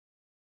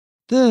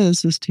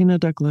This is Tina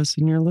Douglas,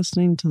 and you're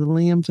listening to the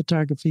Liam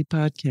Photography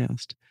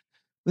Podcast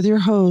with your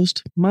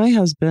host, my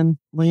husband,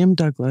 Liam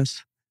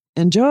Douglas.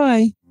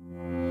 Enjoy!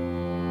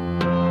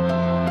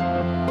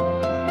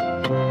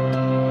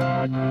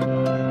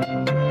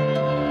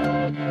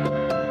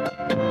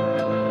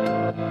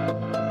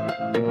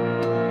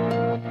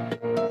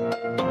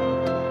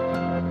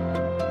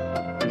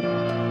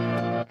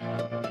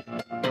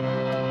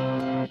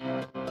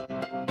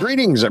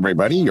 Greetings,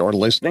 everybody. You're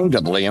listening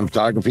to the Liam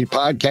Photography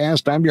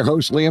Podcast. I'm your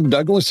host, Liam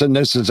Douglas, and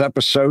this is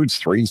episode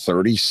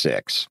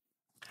 336.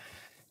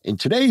 In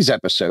today's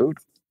episode,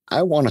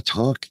 I want to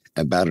talk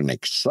about an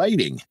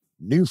exciting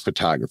new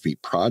photography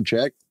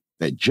project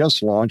that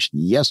just launched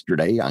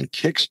yesterday on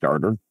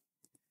Kickstarter,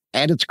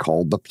 and it's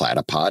called the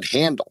Platypod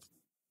Handle.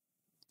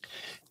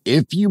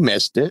 If you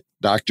missed it,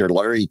 Dr.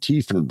 Larry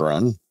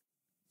Tiefenbrunn,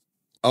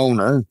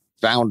 owner,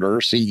 founder,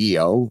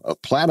 CEO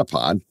of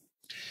Platypod,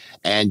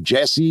 and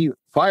Jesse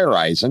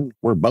Fireeisen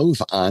were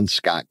both on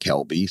Scott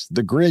Kelby's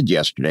The Grid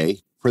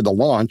yesterday for the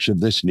launch of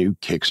this new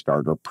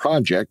Kickstarter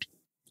project,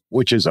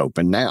 which is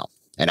open now.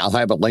 And I'll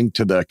have a link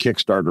to the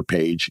Kickstarter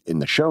page in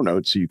the show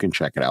notes so you can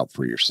check it out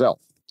for yourself.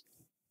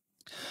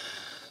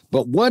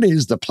 But what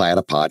is the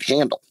Platypod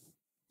Handle?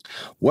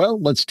 Well,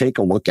 let's take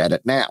a look at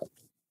it now.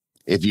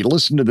 If you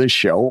listen to this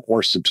show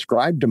or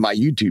subscribe to my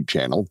YouTube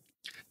channel,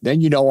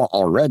 then you know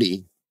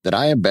already that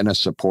I have been a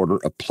supporter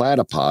of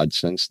Platypod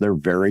since their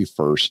very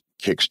first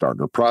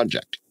Kickstarter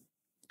project.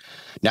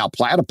 Now,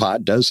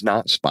 Platypod does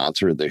not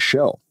sponsor this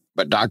show,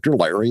 but Dr.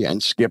 Larry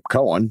and Skip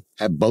Cohen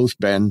have both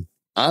been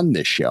on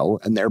this show,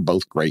 and they're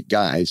both great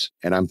guys,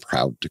 and I'm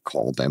proud to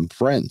call them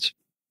friends.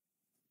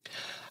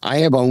 I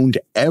have owned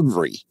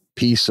every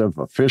piece of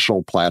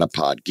official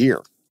Platypod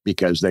gear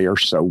because they are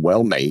so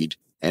well made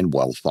and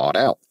well thought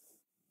out.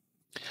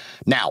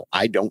 Now,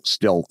 I don't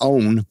still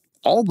own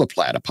all the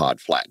Platypod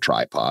flat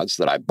tripods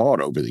that I bought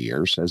over the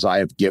years, as I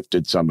have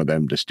gifted some of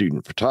them to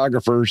student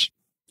photographers,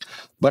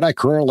 but I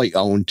currently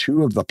own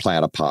 2 of the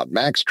Platypod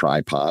Max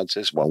tripods,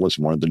 as well as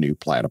one of the new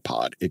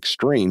Platypod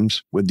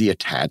Extremes with the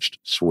attached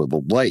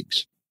swiveled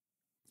legs.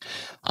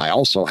 I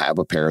also have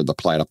a pair of the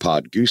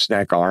Platypod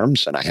gooseneck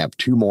arms, and I have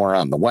 2 more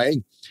on the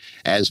way,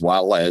 as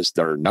well as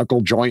their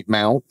knuckle joint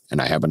mount, and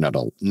I have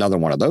another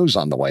one of those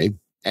on the way,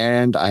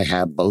 and I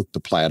have both the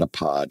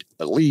Platypod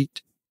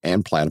Elite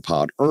and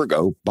Platypod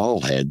Ergo ball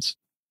heads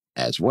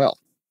as well.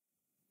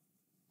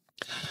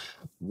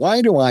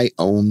 Why do I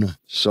own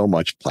so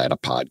much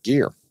Platypod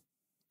gear?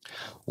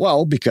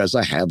 Well, because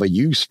I have a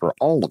use for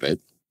all of it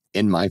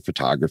in my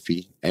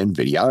photography and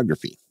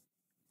videography.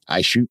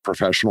 I shoot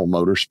professional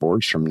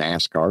motorsports from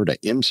NASCAR to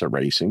IMSA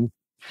racing,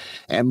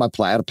 and my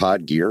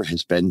Platypod gear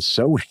has been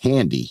so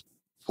handy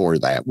for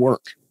that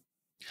work.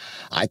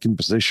 I can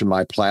position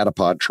my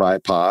Platypod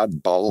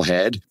tripod ball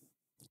head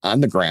on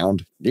the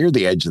ground near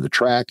the edge of the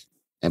track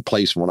and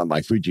place one of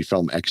my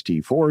Fujifilm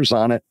X-T4s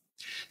on it.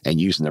 And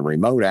using the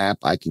remote app,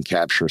 I can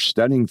capture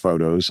stunning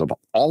photos of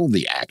all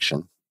the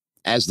action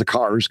as the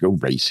cars go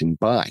racing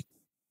by.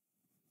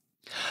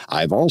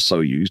 I've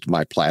also used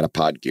my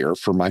Platypod gear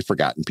for my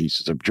Forgotten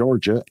Pieces of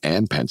Georgia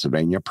and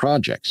Pennsylvania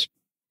projects.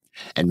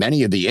 And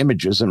many of the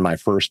images in my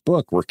first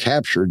book were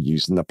captured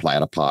using the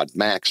Platypod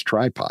Max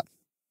tripod.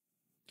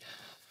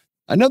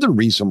 Another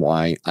reason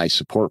why I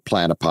support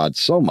Platypod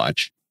so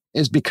much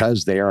is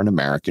because they are an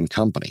American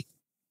company,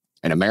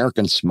 an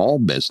American small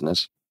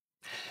business,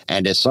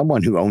 and as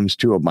someone who owns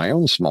 2 of my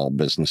own small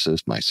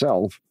businesses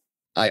myself,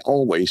 I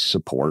always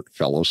support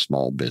fellow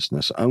small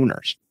business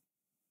owners.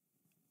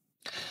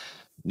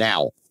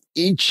 Now,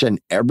 each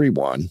and every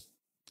one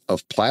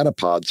of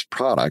Platypod's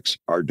products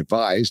are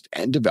devised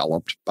and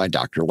developed by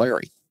Dr.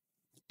 Larry,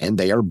 and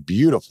they are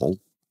beautiful,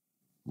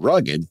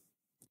 rugged,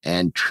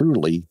 and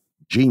truly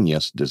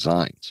genius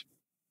designs.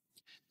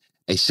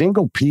 A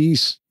single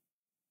piece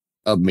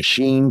of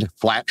machined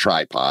flat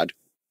tripod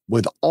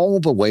with all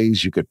the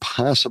ways you could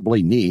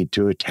possibly need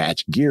to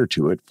attach gear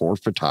to it for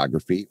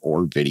photography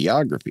or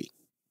videography.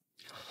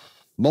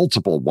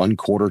 Multiple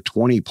 1/4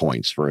 20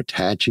 points for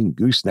attaching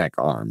gooseneck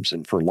arms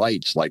and for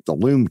lights like the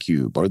Lume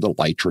Cube or the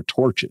Lytra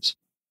torches.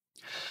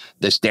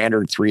 The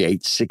standard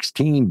 3/8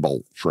 16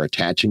 bolt for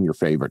attaching your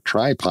favorite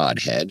tripod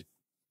head,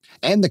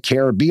 and the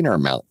carabiner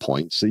mount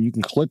point so you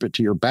can clip it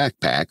to your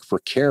backpack for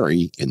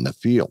carry in the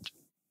field.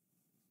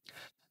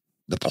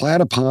 The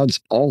Platypods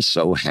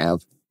also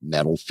have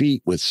metal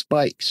feet with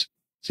spikes,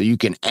 so you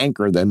can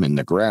anchor them in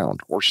the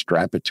ground or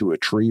strap it to a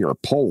tree or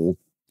pole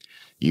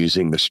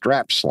using the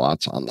strap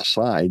slots on the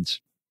sides,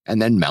 and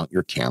then mount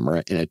your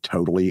camera in a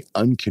totally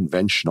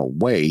unconventional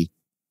way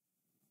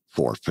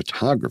for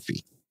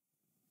photography.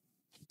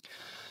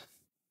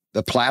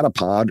 The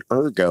Platypod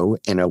Ergo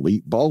and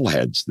Elite ball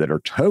heads that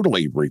are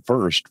totally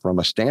reversed from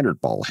a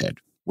standard ball head,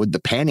 with the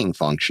panning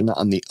function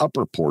on the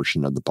upper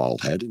portion of the ball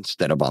head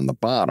instead of on the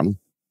bottom,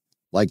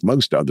 like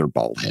most other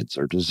ball heads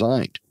are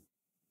designed.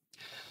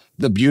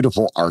 The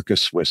beautiful Arca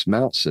Swiss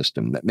mount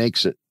system that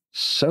makes it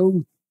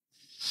so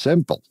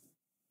simple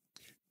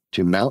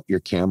to mount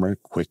your camera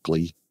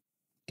quickly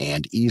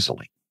and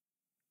easily.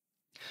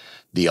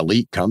 The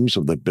Elite comes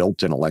with a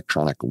built-in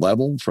electronic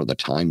level for the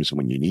times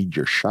when you need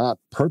your shot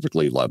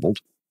perfectly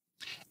leveled,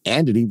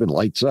 and it even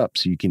lights up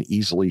so you can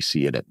easily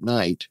see it at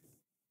night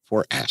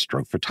for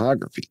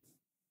astrophotography.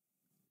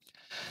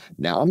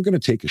 Now I'm going to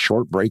take a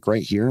short break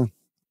right here,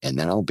 and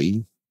then I'll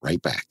be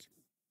right back.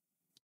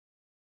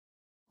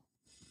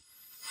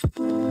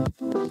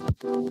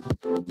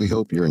 We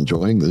hope you're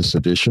enjoying this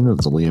edition of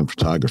the Liam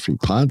Photography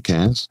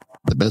Podcast.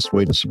 The best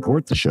way to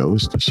support the show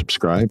is to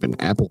subscribe in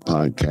Apple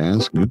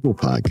Podcasts, Google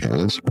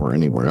Podcasts, or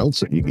anywhere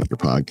else that you get your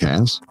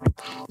podcasts.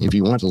 If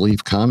you want to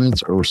leave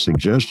comments or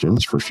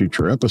suggestions for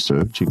future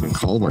episodes, you can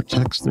call or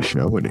text the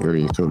show at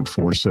area code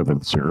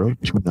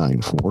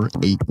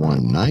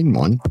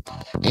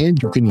 470-294-8191.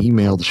 And you can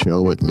email the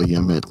show at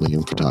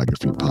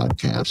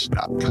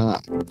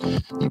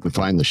liam@liamphotographypodcast.com. You can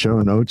find the show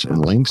notes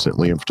and links at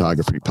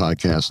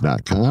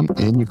liamphotographypodcast.com,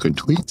 and you can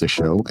tweet the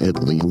show at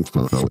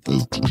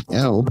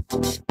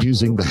liamphotoatl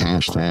using the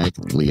hashtag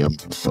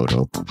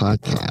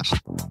liamphoto-podcast.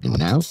 And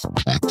now,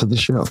 back to the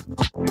show.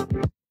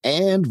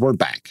 And we're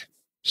back.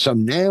 So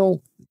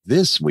now,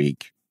 this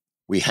week,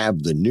 we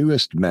have the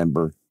newest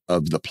member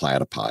of the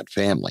Platypod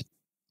family,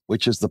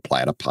 which is the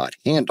Platypod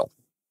handle,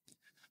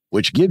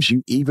 which gives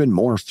you even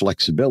more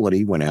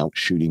flexibility when out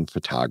shooting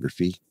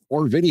photography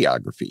or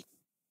videography.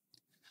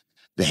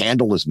 The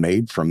handle is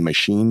made from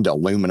machined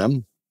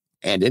aluminum,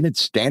 and in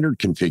its standard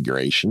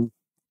configuration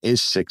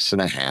is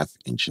 6.5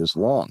 inches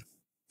long.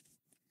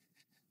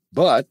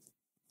 But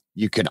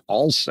you can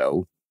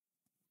also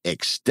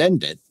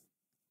extend it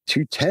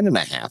to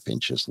 10.5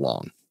 inches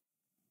long.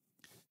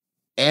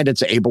 And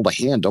it's able to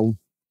handle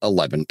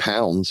 11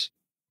 pounds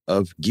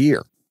of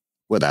gear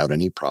without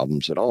any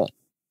problems at all.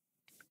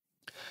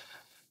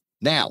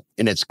 Now,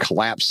 in its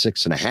collapsed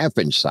 6.5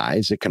 inch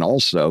size, it can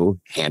also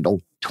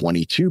handle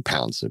 22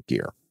 pounds of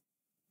gear.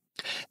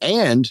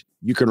 And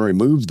you can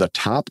remove the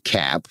top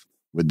cap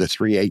with the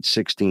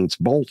 3/8/16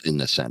 bolt in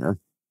the center,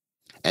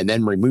 and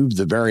then remove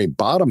the very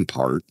bottom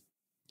part,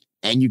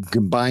 and you can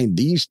combine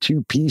these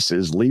two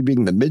pieces,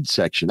 leaving the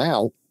midsection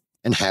out,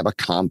 and have a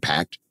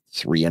compact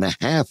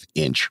 3.5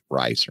 inch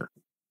riser.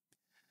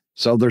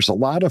 So there's a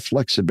lot of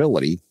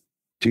flexibility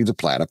to the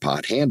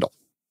Platypod handle,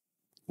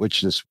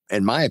 which is,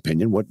 in my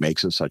opinion, what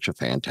makes it such a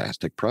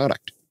fantastic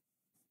product.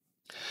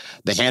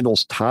 The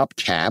handle's top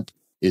cap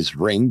is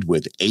ringed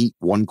with 8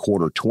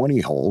 1/4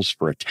 20 holes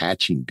for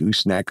attaching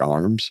gooseneck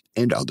arms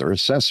and other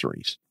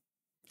accessories.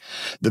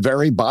 The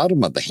very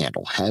bottom of the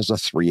handle has a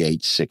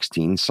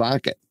 3/8/16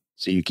 socket,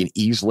 so you can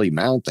easily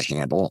mount the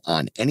handle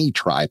on any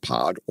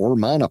tripod or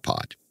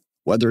monopod,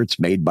 whether it's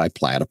made by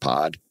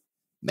Platypod,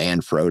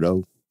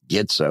 Manfrotto,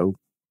 Gitzo,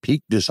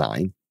 Peak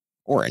Design,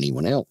 or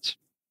anyone else.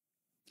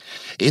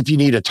 If you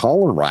need a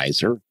taller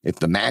riser, if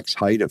the max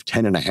height of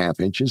 10.5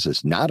 inches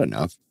is not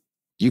enough,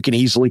 you can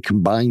easily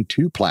combine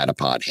 2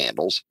 Platypod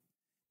handles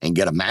and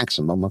get a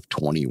maximum of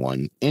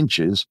 21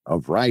 inches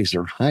of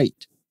riser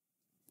height,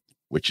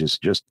 which is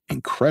just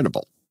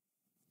incredible.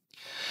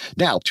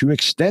 Now, to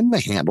extend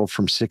the handle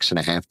from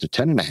 6.5 to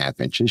 10.5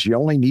 inches, you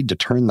only need to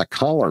turn the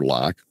collar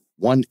lock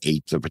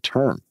 1/8 of a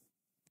turn.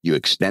 You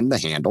extend the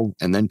handle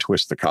and then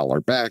twist the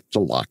collar back to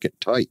lock it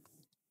tight.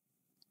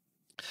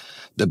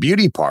 The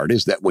beauty part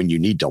is that when you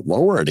need to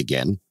lower it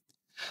again,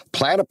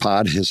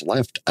 Platypod has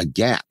left a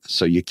gap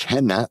so you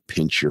cannot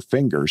pinch your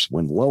fingers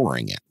when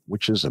lowering it,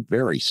 which is a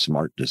very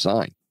smart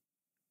design.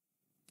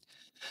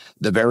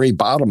 The very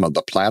bottom of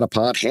the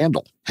Platypod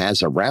handle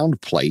has a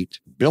round plate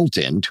built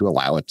in to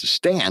allow it to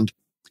stand,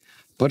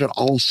 but it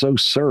also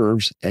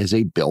serves as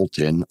a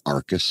built-in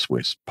Arca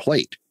Swiss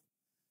plate,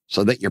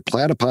 so that your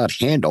Platypod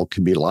handle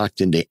can be locked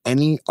into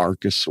any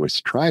Arca Swiss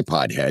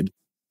tripod head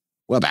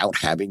without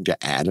having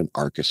to add an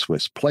Arca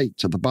Swiss plate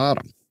to the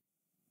bottom.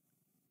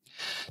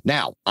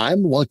 Now,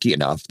 I'm lucky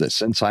enough that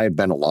since I have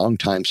been a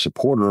longtime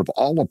supporter of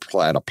all of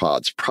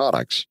Platypod's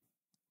products,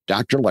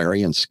 Dr.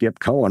 Larry and Skip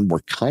Cohen were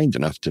kind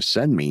enough to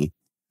send me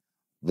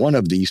one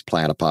of these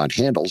Platypod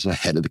handles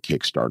ahead of the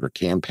Kickstarter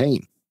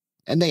campaign,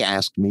 and they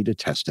asked me to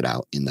test it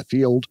out in the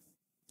field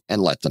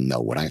and let them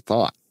know what I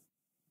thought.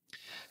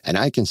 And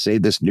I can say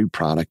this new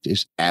product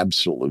is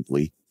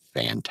absolutely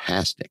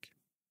fantastic.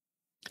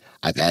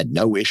 I've had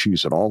no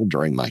issues at all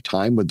during my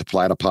time with the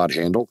Platypod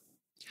handle.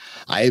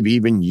 I have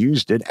even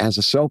used it as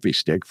a selfie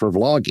stick for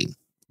vlogging,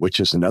 which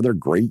is another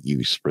great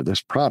use for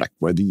this product,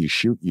 whether you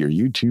shoot your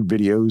YouTube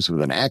videos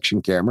with an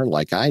action camera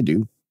like I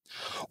do,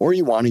 or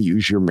you want to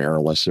use your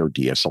mirrorless or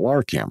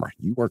DSLR camera.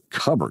 You are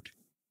covered,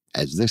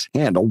 as this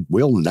handle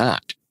will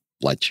not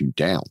let you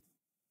down.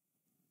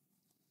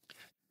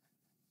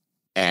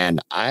 And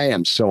I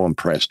am so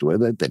impressed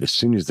with it that as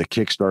soon as the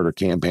Kickstarter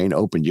campaign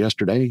opened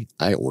yesterday,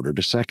 I ordered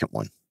a second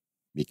one,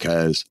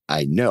 because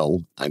I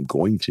know I'm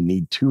going to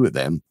need 2 of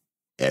them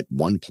at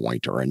one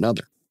point or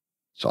another.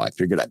 So I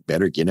figured I'd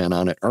better get in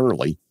on it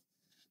early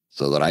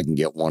so that I can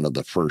get one of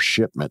the first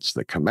shipments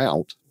that come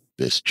out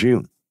this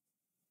June.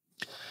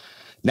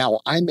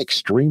 Now, I'm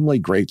extremely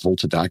grateful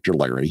to Dr.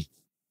 Larry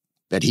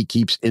that he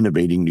keeps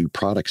innovating new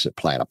products at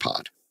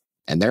Platypod.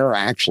 And there are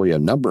actually a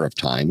number of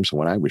times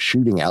when I was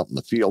shooting out in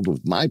the field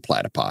with my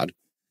Platypod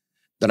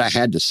that I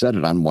had to set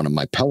it on one of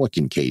my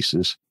Pelican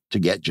cases to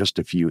get just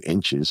a few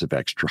inches of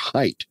extra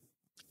height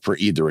for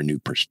either a new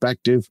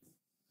perspective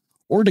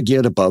or to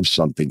get above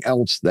something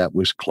else that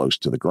was close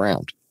to the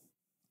ground.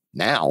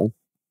 Now,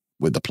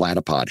 with the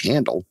Platypod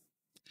handle,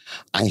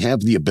 I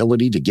have the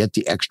ability to get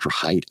the extra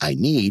height I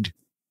need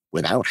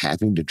without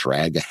having to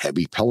drag a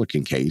heavy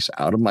Pelican case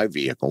out of my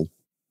vehicle.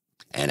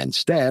 And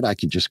instead, I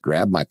can just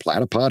grab my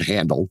Platypod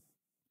handle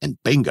and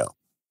bingo,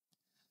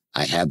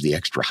 I have the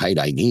extra height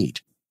I need.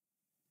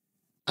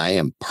 I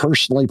am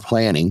personally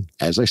planning,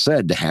 as I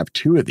said, to have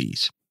 2 of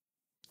these,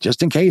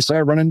 just in case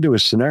I run into a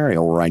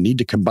scenario where I need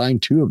to combine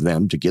 2 of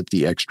them to get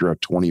the extra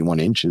 21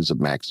 inches of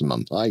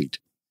maximum height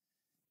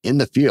in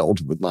the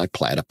field with my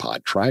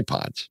Platypod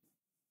tripods.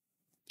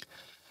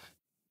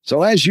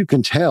 So as you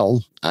can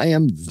tell, I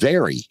am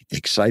very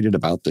excited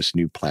about this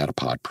new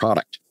Platypod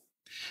product,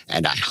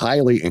 and I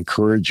highly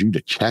encourage you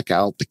to check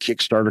out the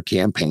Kickstarter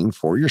campaign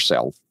for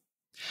yourself.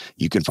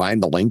 You can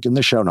find the link in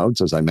the show notes,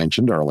 as I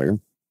mentioned earlier.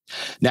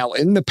 Now,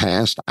 in the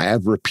past, I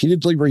have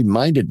repeatedly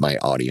reminded my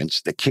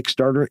audience that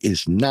Kickstarter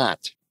is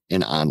not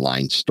an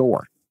online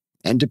store,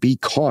 and to be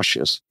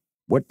cautious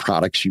what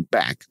products you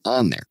back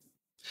on there.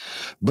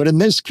 But in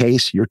this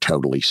case, you're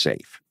totally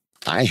safe.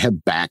 I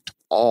have backed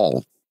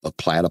all of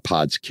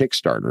Platypod's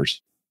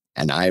Kickstarters,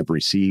 and I have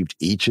received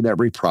each and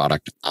every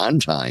product on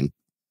time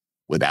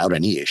without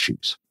any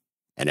issues.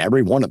 And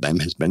every one of them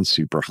has been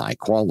super high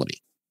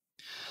quality.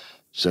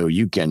 So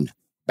you can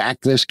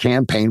back this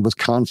campaign with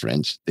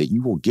confidence that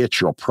you will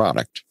get your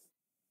product.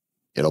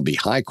 It'll be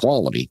high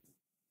quality,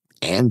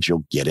 and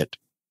you'll get it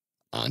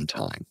on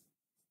time.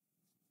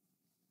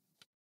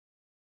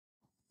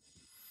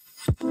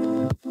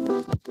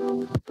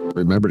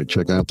 Remember to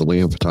check out the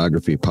Liam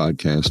Photography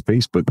Podcast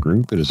Facebook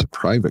group. It is a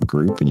private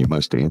group, and you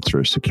must answer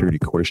a security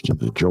question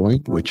to join,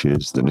 which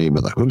is the name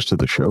of the host of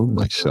the show,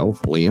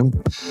 myself, Liam.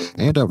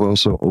 And I've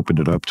also opened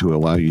it up to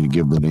allow you to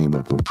give the name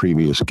of a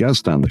previous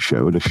guest on the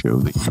show to show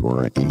that you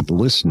are a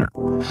listener.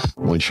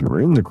 Once you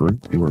are in the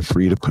group, you are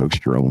free to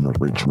post your own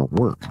original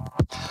work.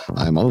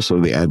 I'm also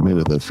the admin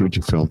of the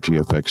Fujifilm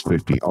GFX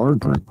 50R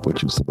group,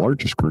 which is the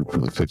largest group for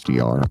the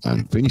 50R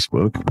on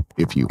Facebook.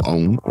 If you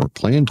own or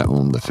plan to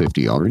own the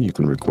 50R, you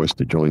can request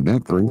to join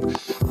that group,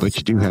 but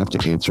you do have to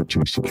answer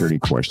 2 security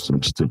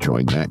questions to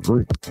join that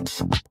group.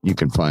 You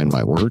can find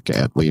my work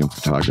at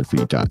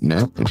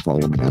liamphotography.net and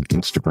follow me on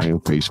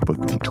Instagram,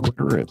 Facebook, and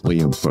Twitter at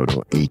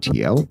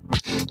liamphotoatl.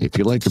 If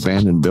you like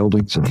abandoned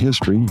buildings and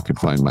history, you can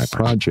find my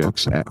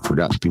projects at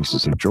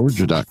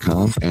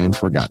forgottenpiecesofgeorgia.com and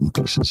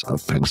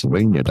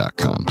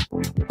forgottenpiecesofpennsylvania.com.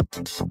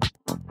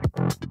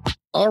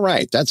 All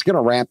right, that's going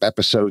to wrap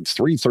episode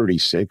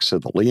 336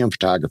 of the Liam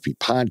Photography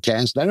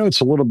Podcast. I know it's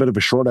a little bit of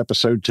a short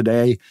episode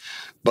today,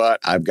 but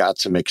I've got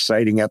some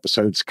exciting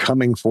episodes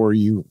coming for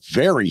you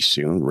very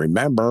soon.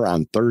 Remember,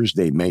 on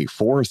Thursday, May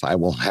 4th, I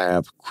will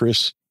have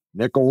Chris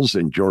Nichols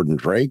and Jordan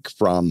Drake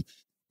from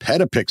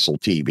Petapixel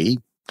TV.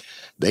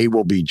 They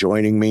will be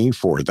joining me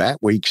for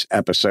that week's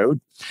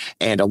episode.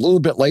 And a little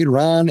bit later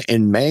on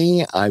in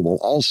May, I will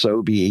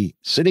also be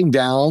sitting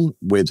down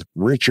with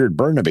Richard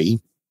Burnaby,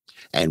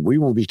 and we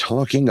will be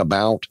talking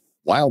about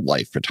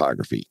wildlife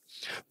photography.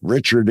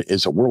 Richard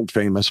is a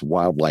world-famous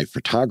wildlife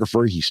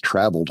photographer. He's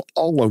traveled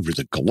all over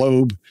the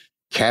globe,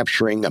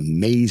 capturing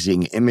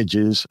amazing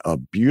images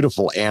of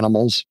beautiful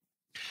animals.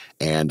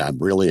 And I'm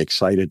really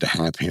excited to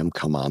have him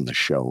come on the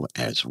show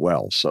as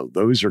well. So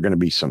those are going to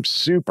be some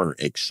super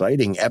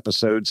exciting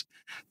episodes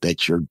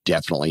that you're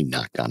definitely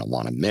not going to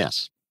want to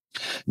miss.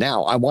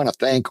 Now, I want to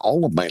thank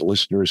all of my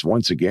listeners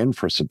once again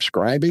for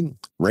subscribing,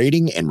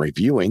 rating, and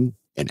reviewing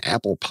in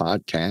Apple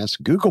Podcasts,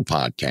 Google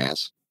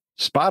Podcasts,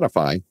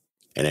 Spotify,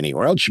 and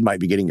anywhere else you might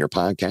be getting your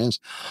podcast.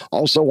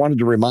 Also wanted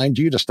to remind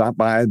you to stop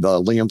by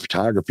the Liam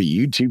Photography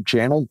YouTube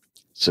channel,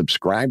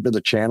 subscribe to the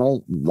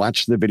channel,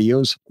 watch the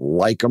videos,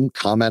 like them,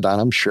 comment on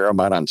them, share them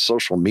out on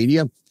social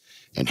media,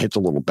 and hit the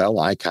little bell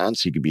icon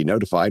so you can be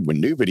notified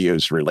when new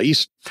videos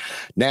release.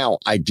 Now,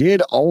 I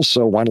did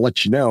also want to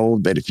let you know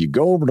that if you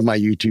go over to my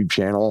YouTube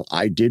channel,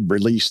 I did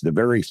release the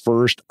very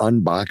first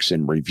unbox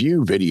and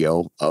review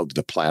video of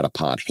the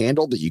Platypod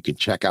handle that you can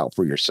check out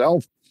for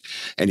yourself.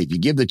 And if you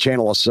give the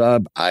channel a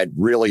sub, I'd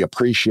really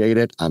appreciate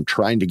it. I'm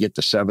trying to get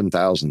to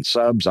 7,000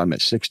 subs. I'm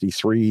at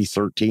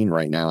 6,313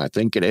 right now, I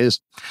think it is.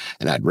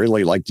 And I'd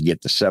really like to get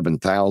to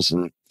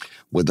 7,000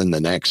 within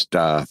the next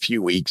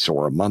few weeks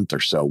or a month or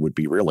so would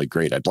be really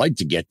great. I'd like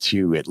to get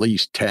to at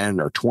least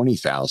 10 or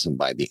 20,000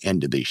 by the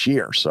end of this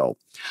year. So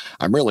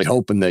I'm really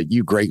hoping that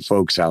you great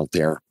folks out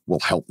there will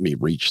help me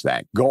reach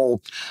that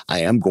goal. I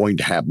am going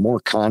to have more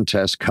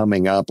contests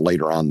coming up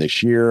later on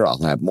this year.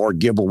 I'll have more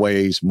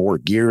giveaways, more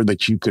gear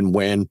that you can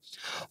win,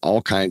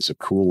 all kinds of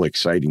cool,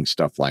 exciting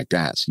stuff like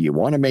that. So you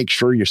want to make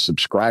sure you're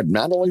subscribed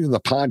not only to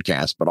the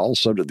podcast, but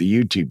also to the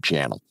YouTube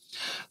channel.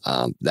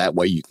 That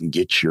way you can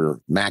get your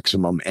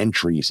maximum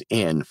entries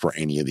in for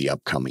any of the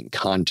upcoming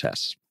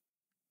contests.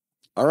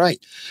 All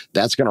right,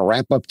 that's going to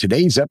wrap up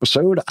today's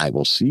episode. I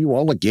will see you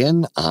all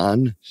again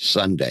on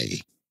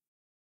Sunday.